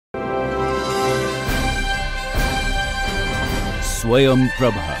Swayam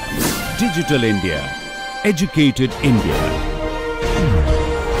Prabha. Digital India. Educated India.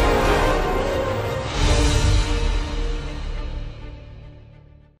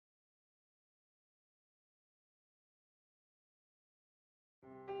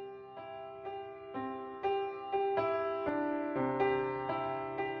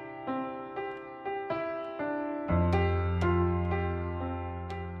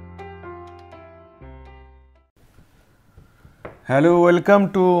 Hello,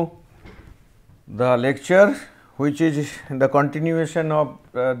 welcome to the lecture which is the continuation of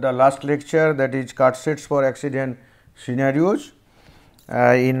the last lecture, that is card sets for accident scenarios.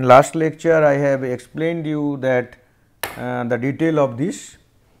 In last lecture I have explained you that the detail of this,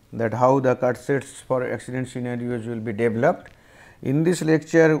 that how the card sets for accident scenarios will be developed. In this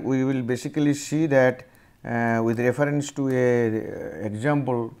lecture we will basically see that with reference to a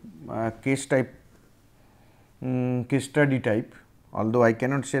example case study type, although I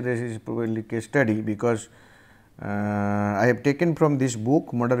cannot say this is probably case study, because I have taken from this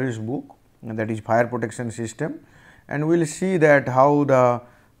book, Moderat's book, that is fire protection system, and we will see that how the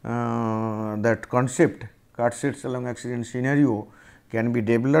that concept card sets along accident scenario can be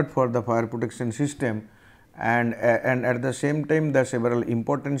developed for the fire protection system, and at the same time the several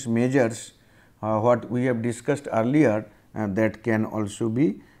importance measures what we have discussed earlier that can also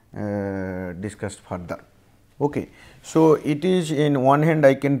be discussed further. Okay. So, it is in one hand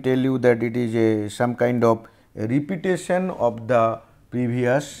I can tell you that it is some kind of a repetition of the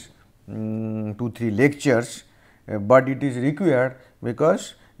previous 2-3 lectures, but it is required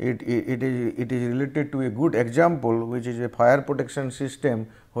because it is related to a good example, which is a fire protection system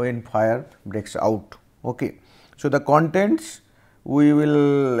when fire breaks out. Okay. So, the contents we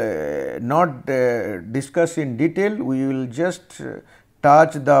will not discuss in detail, we will just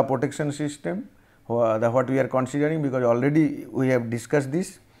touch the protection system, what we are considering, because already we have discussed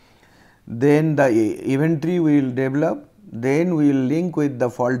this. Then the event tree we will develop, then we will link with the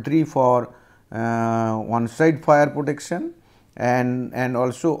fault tree for on-site fire protection and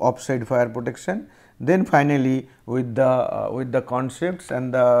also off-site fire protection. Then finally, with the concepts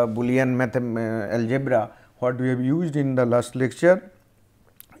and the Boolean algebra what we have used in the last lecture,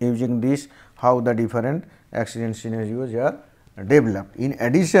 using this how the different accident scenarios are developed. In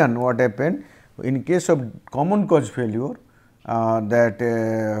addition, what happened in case of common cause failure, what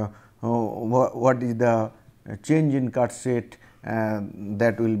is the change in card set,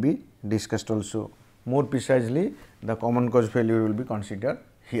 that will be discussed also. More precisely, the common cause failure will be considered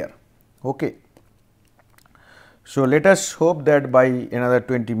here. Okay. So, let us hope that by another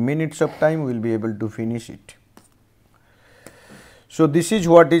 20 minutes of time we will be able to finish it. So, this is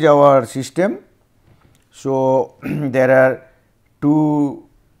what is our system. So, there are two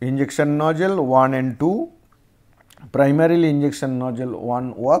injection nozzle 1 and 2. Primarily injection nozzle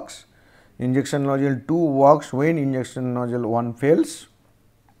 1 works, injection nozzle 2 works when injection nozzle 1 fails.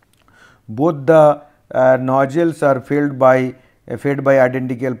 Both the nozzles are fed by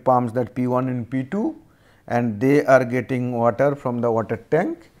identical pumps, that P1 and P2, and they are getting water from the water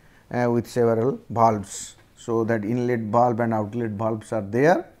tank with several valves. So, that inlet valve and outlet valves are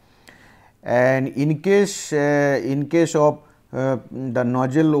there, and in case of the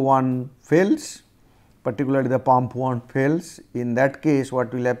nozzle 1 fails, particularly the pump 1 fails, in that case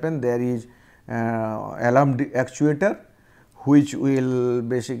what will happen, there is alarm actuator which will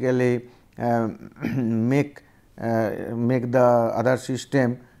basically make the other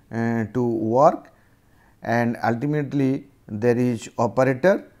system to work, and ultimately there is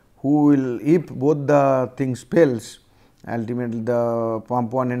operator who will, if both the things fails, ultimately the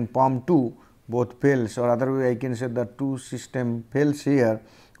pump 1 and pump 2 both fails, or other way I can say the two system fails here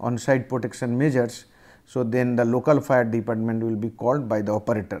on site protection measures. So, then the local fire department will be called by the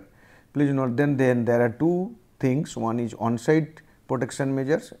operator. Please note, then there are two things, one is on site protection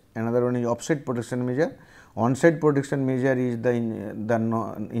measures, another one is off site protection measure. On site protection measure is the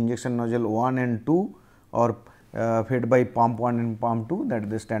injection nozzle 1 and 2 or fed by pump 1 and pump 2, that is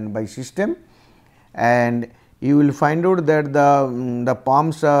the standby system, and you will find out that the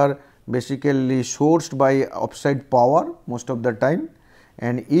pumps are basically sourced by offsite power most of the time,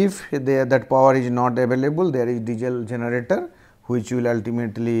 and if that power is not available, there is diesel generator which will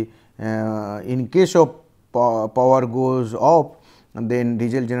ultimately in case of power goes off, then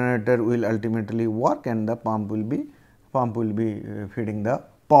diesel generator will ultimately work and the pump will be feeding the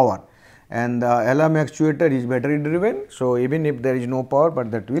power, and the alarm actuator is battery driven. So, even if there is no power, but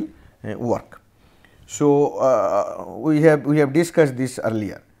that will work. So, we have discussed this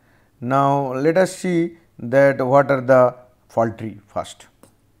earlier. Now, let us see that what are the fault tree first.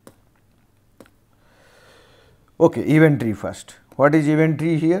 Okay, event tree first. What is event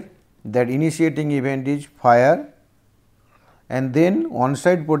tree here? That initiating event is fire, and then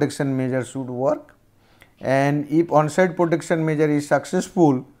on-site protection measure should work, and if on-site protection measure is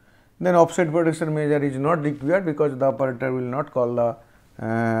successful, then off-site protection measure is not required, because the operator will not call the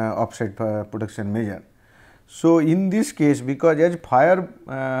off-site protection measure. So, in this case, because as fire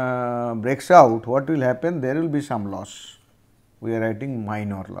breaks out, what will happen? There will be some loss. We are writing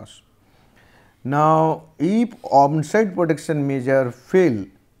minor loss. Now, if on-site protection measure fail,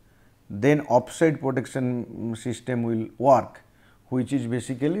 then off-site protection system will work, which is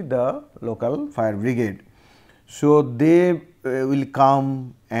basically the local fire brigade. So, they will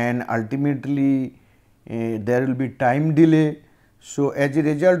come, and ultimately there will be time delay. So, as a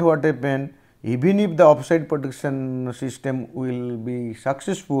result, what happen? Even if the off-site protection system will be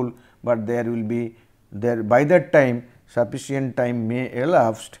successful, but there will be by that time sufficient time may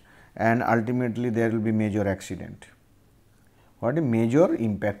elapsed, and ultimately there will be major accident. What a major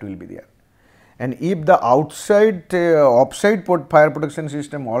impact will be there. And if the off-site fire protection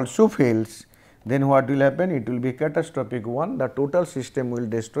system also fails, then what will happen? It will be catastrophic one. The total system will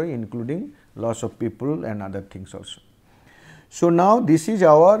destroy, including loss of people and other things also. So, now this is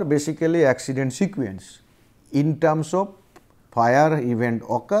our basically accident sequence in terms of fire event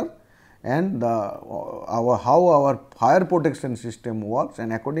occur, and how our fire protection system works,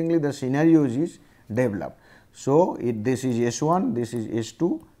 and accordingly the scenarios is developed. So, this is S1, this is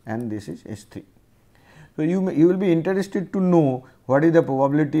S2, and this is S3. So, you will be interested to know what is the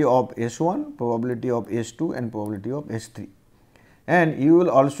probability of S1, probability of S2, and probability of S3. And you will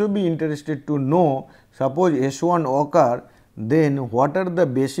also be interested to know, suppose S1 occur, then what are the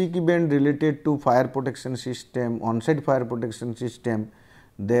basic event related to fire protection system, on-site fire protection system,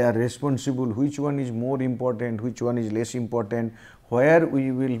 they are responsible, which one is more important, which one is less important, where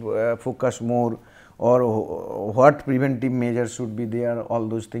we will focus more, or what preventive measures should be there. All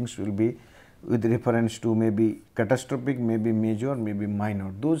those things will be with reference to maybe catastrophic, maybe major, maybe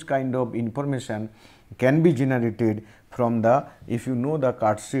minor. Those kind of information can be generated from the, if you know the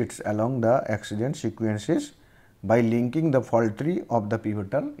card sheets along the accident sequences, by linking the fault tree of the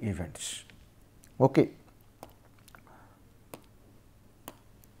pivotal events. Okay.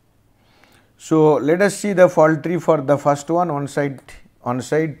 So, let us see the fault tree for the first one,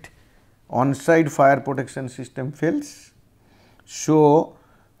 on-site fire protection system fails. So,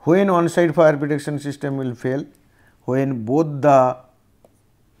 when on-site fire protection system will fail? When both the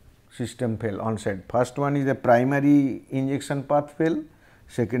system fail on-site. First one is the primary injection path fail,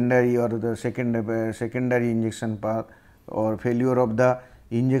 secondary or the secondary injection path, or failure of the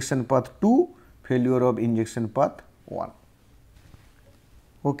injection path 2, failure of injection path 1.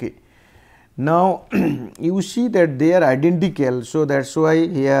 Okay. Now, you see that they are identical. So, that is why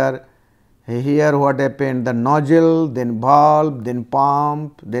here what happened, the nozzle, then valve, then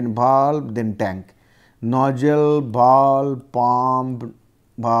pump, then valve, then tank. Nozzle, valve, pump,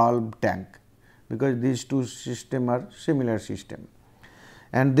 valve, tank, because these two systems are similar system.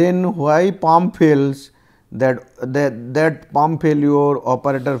 And then why pump fails? That pump failure,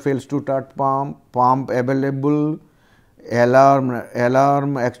 operator fails to start pump available, alarm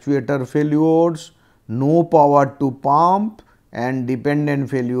actuator failures, no power to pump, and dependent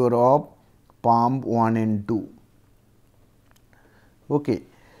failure of pump 1 and 2. Okay.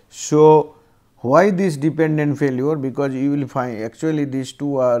 So, why this dependent failure? Because you will find actually these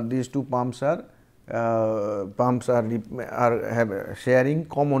two pumps are sharing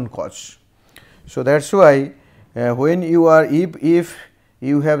common cause. So, that is why when you are, if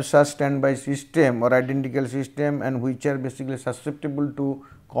you have such standby system or identical system, and which are basically susceptible to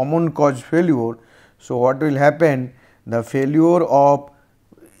common cause failure. So, what will happen? The failure of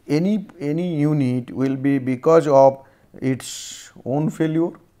any unit will be because of its own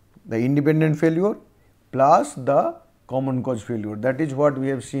failure, the independent failure, plus the common cause failure. That is what we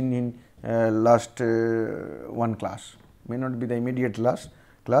have seen in last one class, may not be the immediate last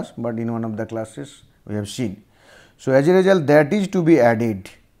class, but in one of the classes we have seen. So, as a result, that is to be added,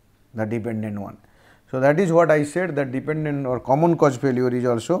 the dependent one. So, that is what I said, that dependent or common cause failure is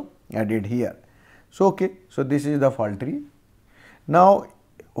also added here. So, okay. So, this is the fault tree. Now,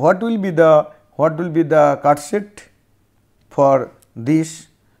 what will be the card sheet for this?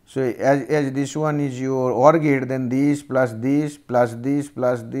 So, as this one is your OR gate, then this plus this plus this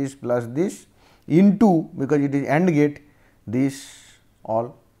plus this plus this into, because it is AND gate, this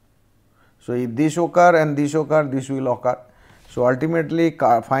all. So, if this occur and this occur, this will occur. So, ultimately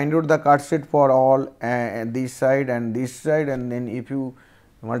find out the card sheet for all this side and this side, and then if you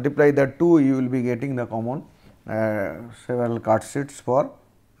multiply the two, you will be getting the common several card sheets for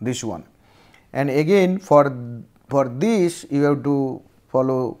this one. And again for for this you have to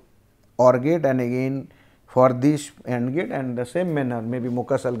follow OR gate, and again for this AND gate, and the same manner maybe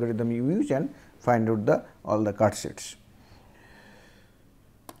Mokas algorithm you use and find out the all the cut sets.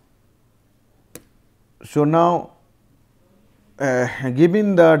 So, now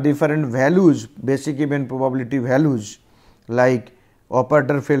given the different values, basic event probability values like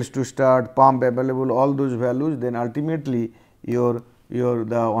operator fails to start, pump available, all those values, then ultimately your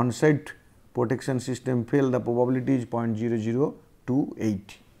the on-site protection system fail, the probability is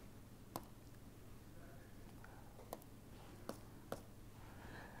 0.0028.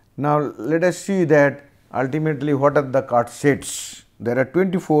 Now, let us see that ultimately what are the cut sets. There are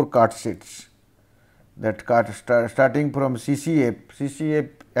 24 cut sets that starting from CCF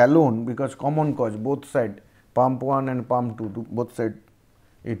alone, because common cause both side pump 1 and pump 2 both side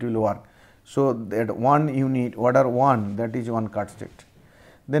it will work. So, that one unit order 1, that is one cut set.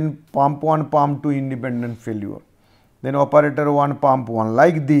 Then pump 1 pump 2 independent failure, then operator 1 pump 1,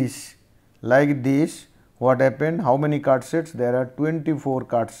 like this what happened, how many cut sets? There are 24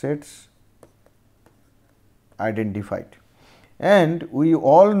 cut sets identified, and we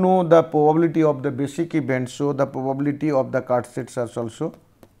all know the probability of the basic event. So, the probability of the cut sets are also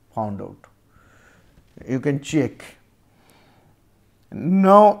found out, you can check.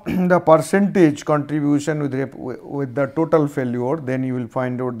 Now, the percentage contribution with the total failure, then you will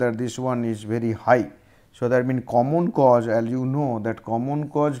find out that this one is very high. So, that means common cause, as you know that common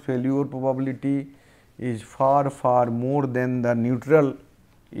cause failure probability is far more than the neutral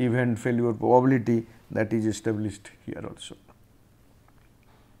event failure probability, that is established here also.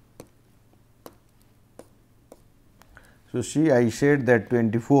 So, see, I said that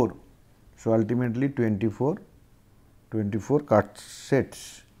 24. So, ultimately 24 cut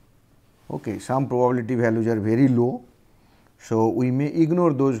sets. Okay. Some probability values are very low. So, we may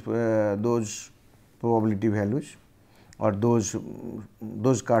ignore those probability values, or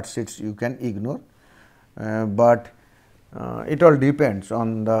those cut sets you can ignore, but it all depends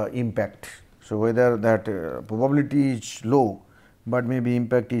on the impact. So, whether that probability is low, but maybe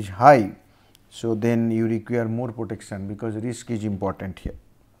impact is high. So, then you require more protection, because risk is important here.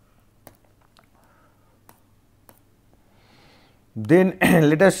 Then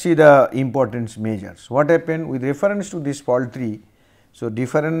let us see the importance measures. What happened with reference to this fault tree? So,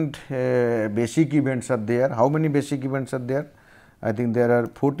 different basic events are there. How many basic events are there? I think there are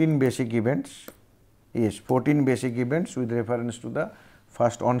 14 basic events. Yes, 14 basic events with reference to the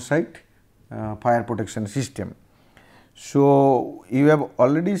first on-site fire protection system. So, you have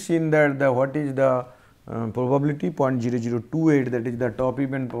already seen that what is the probability 0.0028, that is the top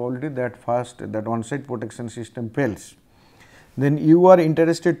event probability that on-site protection system fails. Then you are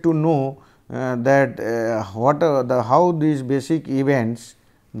interested to know that how these basic events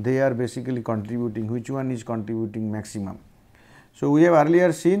they are basically contributing, which one is contributing maximum. So, we have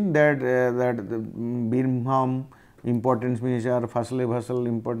earlier seen that the Birnbaum importance measure, Fussell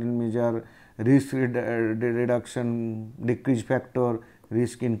importance measure, risk reduction decrease factor,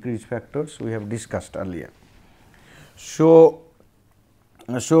 risk increase factors we have discussed earlier. So,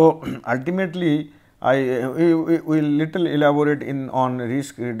 ultimately we will little elaborate on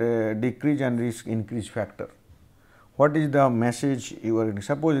risk decrease and risk increase factor. What is the message you are getting?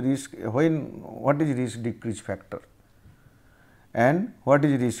 Suppose what is risk decrease factor and what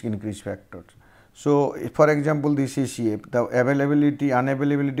is risk increase factors? So, for example, this CCF, the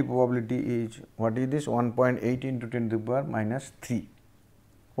unavailability probability is, what is this, 1.8 into 10 to the power minus 3.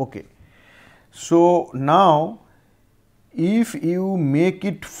 Okay. So, now if you make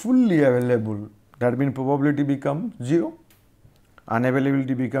it fully available, that means probability becomes 0,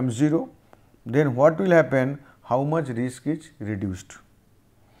 unavailability becomes 0, then what will happen? How much risk is reduced?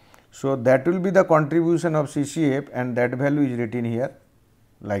 So, that will be the contribution of CCF, and that value is written here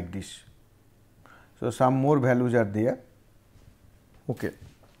like this. So, some more values are there. Okay.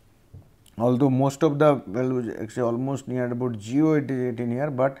 Although most of the values actually almost near about 0 it is written here,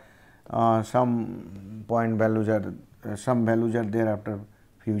 but some point values are some values are there after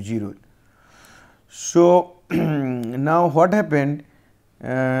few zeros. So, now what happened?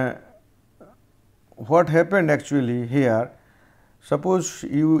 What happened actually here? Suppose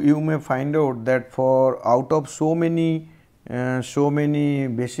you may find out that for out of so many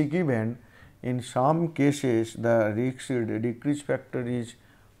basic event, in some cases the risk decrease factor is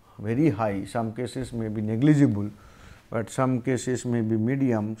very high. Some cases may be negligible, but some cases may be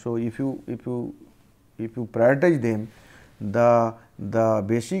medium. So, if you prioritize them, the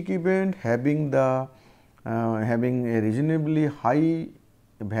basic event having a reasonably high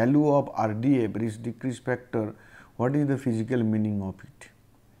value of RDF, risk decrease factor, what is the physical meaning of it?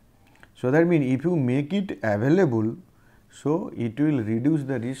 So, that means if you make it available, so it will reduce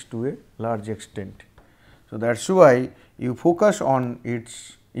the risk to a large extent. So, that is why you focus on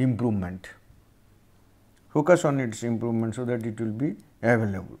its improvement, so that it will be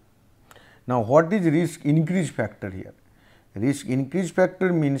available. Now, what is risk increase factor here? Risk increase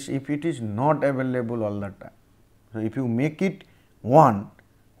factor means if it is not available all the time. So, if you make it 1,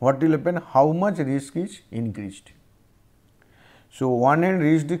 what will happen? How much risk is increased? So, 1 and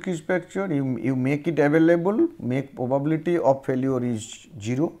risk decrease factor, you make it available, make probability of failure is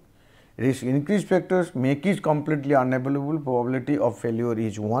 0. Risk increase factors make it completely unavailable, probability of failure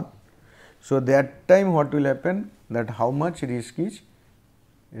is 1. So, that time what will happen? That how much risk is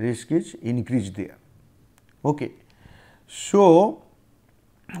increased there. Okay. So,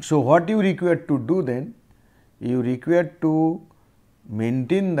 what you require to do then? You require to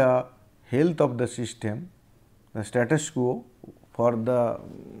maintain the health of the system, the status quo for the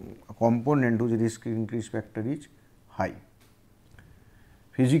component whose risk increase factor is high.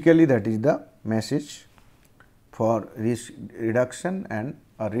 Physically, that is the message for risk reduction and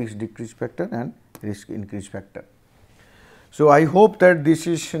risk decrease factor and risk increase factor. So, I hope that this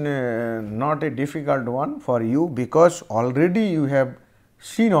is not a difficult one for you, because already you have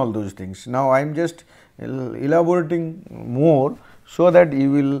seen all those things. Now, I am just elaborating more, so that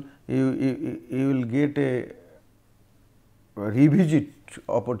you will get a revisit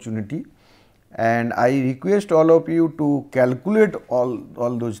opportunity, and I request all of you to calculate all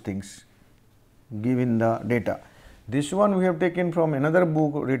those things given the data. This one we have taken from another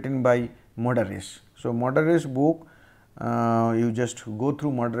book written by Moderes. So, Moderes book, you just go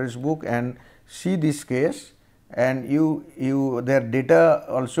through Moderes book and see this case, and their data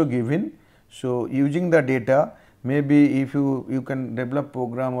also given. So, using the data, maybe if you can develop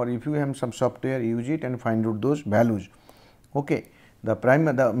program, or if you have some software, use it and find out those values. Okay. The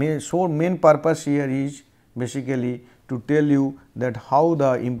main purpose here is basically to tell you that how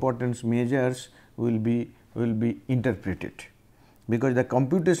the importance measures will be interpreted, because the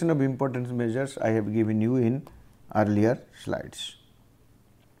computation of importance measures I have given you in earlier slides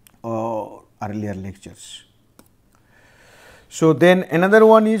or earlier lectures. So, then another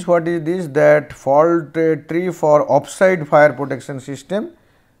one is, what is this? That fault tree for offsite fire protection system.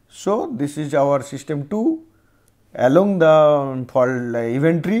 So, this is our system 2 along the fault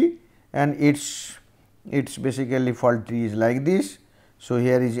event tree, and its basically fault tree is like this. So,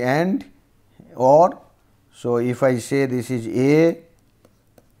 here is AND OR. So, if I say this is A,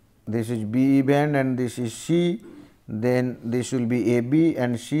 this is B event, and this is C, then this will be A, B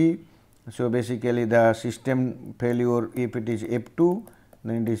and C. So, basically the system failure, if it is F2,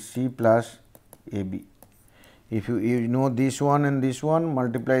 then it is C plus AB. If you know this one and this one,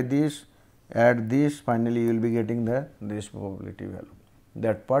 multiply this, add this, finally you will be getting this probability value.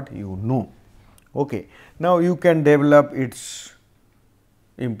 That part you know. Okay. Now, you can develop its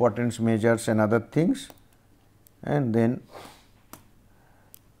importance measures and other things, and then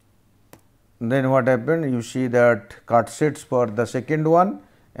what happened? You see that cut sets for the second one,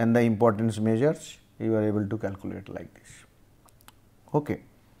 and the importance measures you are able to calculate like this. Okay.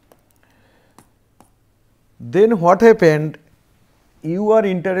 Then what happened? You are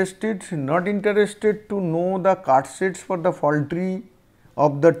not interested to know the cut sets for the fault tree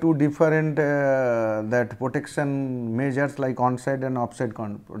of the two different that protection measures, like on-site and off-site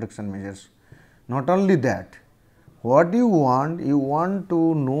protection measures. Not only that, what you want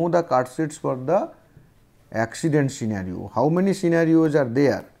to know the cut sets for the accident scenario. How many scenarios are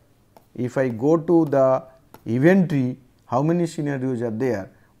there? If I go to the event tree, how many scenarios are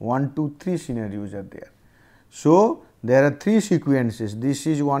there? 1, 2, 3 scenarios are there. So, there are 3 sequences. This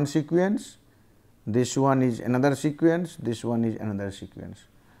is one sequence, this one is another sequence, this one is another sequence.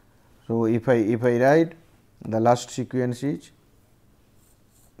 So, if I write, the last sequence is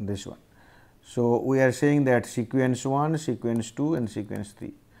this one. So, we are saying that sequence 1, sequence 2 and sequence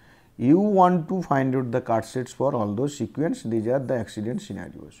 3. You want to find out the cut sets for all those sequence. These are the accident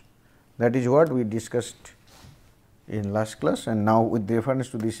scenarios. That is what we discussed in last class, and now with reference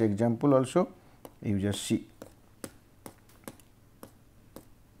to this example also, you just see.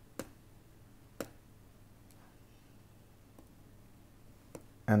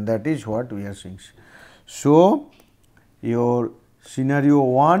 And that is what we are seeing. So, your scenario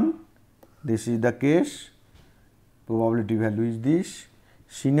 1, this is the case, probability value is this.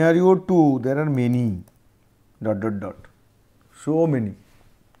 Scenario 2, there are many so many,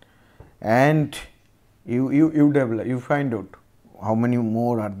 and you develop, you find out how many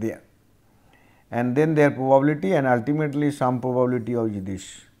more are there, and then their probability, and ultimately some probability of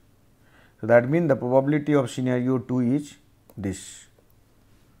this. So, that means the probability of scenario 2 is this.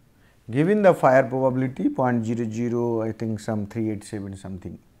 given the fire probability 0.00, I think some 387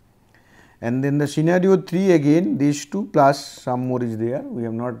 something. And then the scenario 3 again, these two plus some more is there, we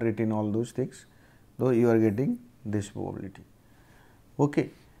have not written all those things, though you are getting this probability. Okay.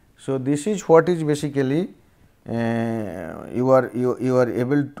 So, this is what is basically you are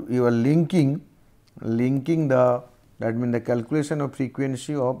able to, you are linking the, that means the calculation of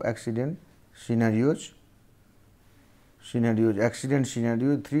frequency of accident scenarios, accident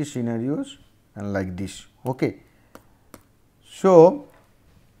scenario, 3 scenarios and like this. Okay. So,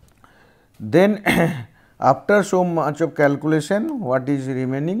 then after so much of calculation, what is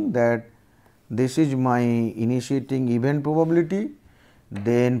remaining, that this is my initiating event probability.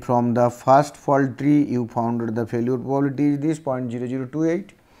 Then from the first fault tree you found the failure probability is this 0.0028,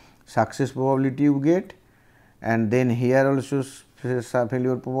 success probability you get, and then here also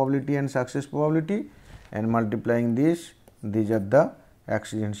failure probability and success probability, and multiplying this, these are the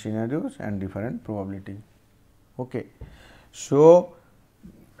accident scenarios and different probability. Okay. So,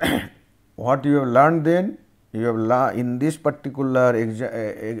 what you have learned then, you have learned in this particular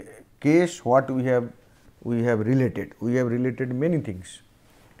case, what we have related, many things.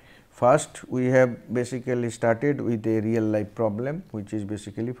 First, we have basically started with a real life problem, which is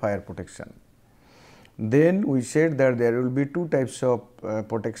basically fire protection. Then we said that there will be two types of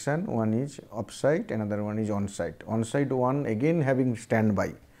protection, one is off-site, another one is on-site. On-site one again having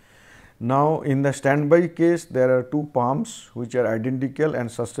standby. Now, in the standby case, there are two pumps which are identical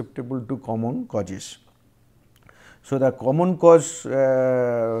and susceptible to common causes. So, the common cause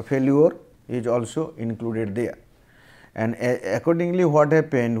failure is also included there, and accordingly what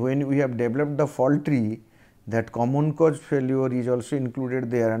happened, when we have developed the fault tree, that common cause failure is also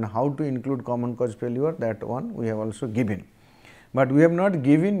included there, and how to include common cause failure, that one we have also given. But we have not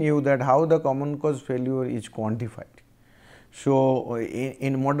given you that how the common cause failure is quantified. So,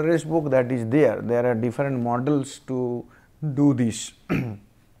 in Modere's book that is there are different models to do this.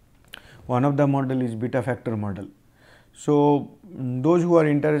 One of the model is beta factor model. So, those who are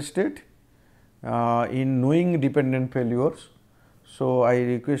interested in knowing dependent failures, so I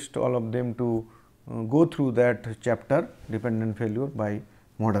request all of them to go through that chapter dependent failure by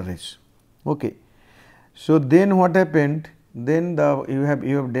Modere's. Okay. So, then what happened, then you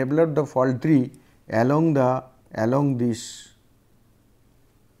have developed the fault tree along this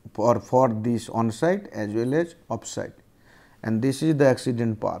for this on site as well as off site, and this is the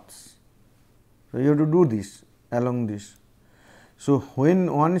accident paths. So, you have to do this along this. So,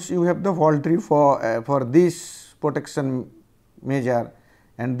 when once you have the fault tree for this protection measure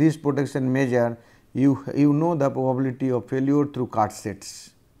and this protection measure, you know the probability of failure through card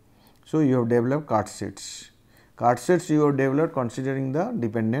sets. So, you have developed card sets. Card sets you have developed considering the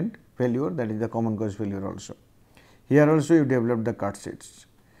dependent failure, that is the common cause failure also. Here also you develop the card sets.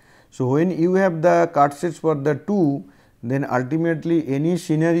 So, when you have the card sets for the two, then ultimately any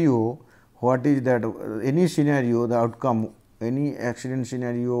scenario, what is that, any scenario, the outcome, any accident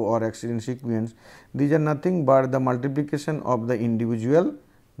scenario or accident sequence, these are nothing but the multiplication of the individual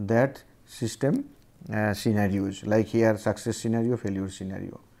that system scenarios, like here success scenario, failure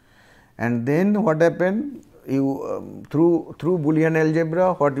scenario. And then what happened, you through Boolean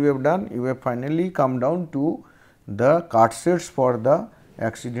algebra, what you have done, you have finally come down to the card sets for the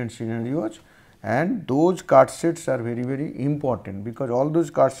accident scenarios, and those card sets are very, very important, because all those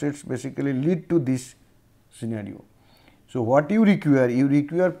card sets basically lead to this scenario. So, what you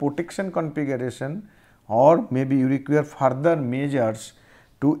require protection configuration, or maybe you require further measures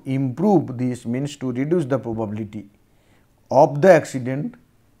to improve this, means to reduce the probability of the accident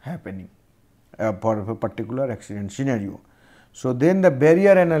happening for a particular accident scenario. So, then the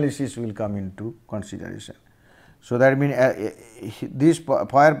barrier analysis will come into consideration. So, that means this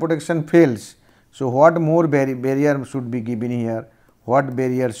fire protection fails. So, what more barrier should be given here, what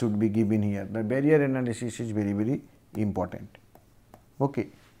barrier should be given here, the barrier analysis is very, very important. Okay.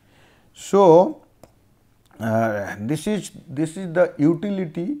 So, this is the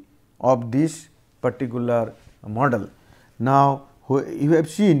utility of this particular model. Now, you have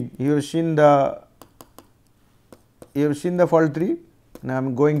seen the fault tree. Now, I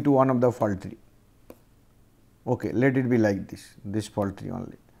am going to one of the fault tree. Okay, let it be like this fault tree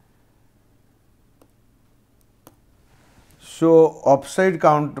only. So, offside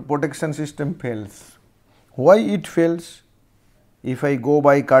count protection system fails. Why it fails? If I go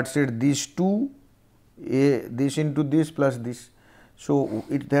by card set these two, this into this plus this, so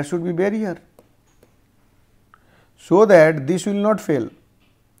there should be barrier, so that this will not fail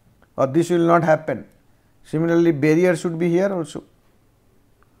or this will not happen. Similarly, barrier should be here also.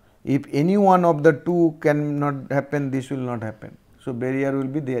 If any one of the two cannot happen, this will not happen. So, barrier will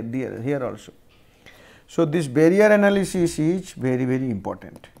be there here also. So, this barrier analysis is very, very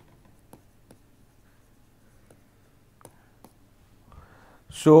important.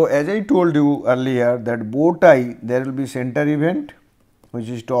 So, as I told you earlier that bow tie there will be center event which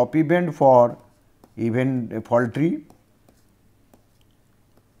is top event for event fault tree,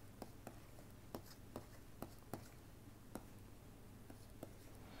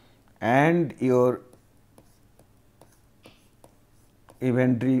 and your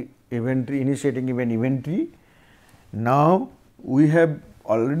event tree initiating event tree. Now, we have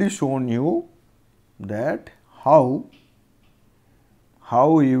already shown you that how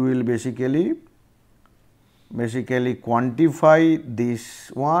you will basically quantify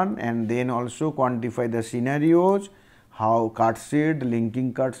this one and then also quantify the scenarios, how cut shade,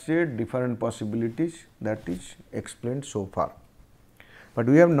 linking cut shade, different possibilities, that is explained so far. But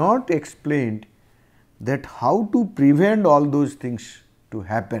we have not explained that how to prevent all those things to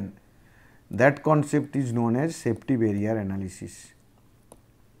happen. That concept is known as safety barrier analysis.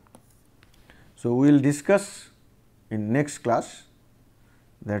 So, we will discuss in next class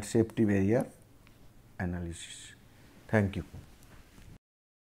that safety barrier analysis. Thank you.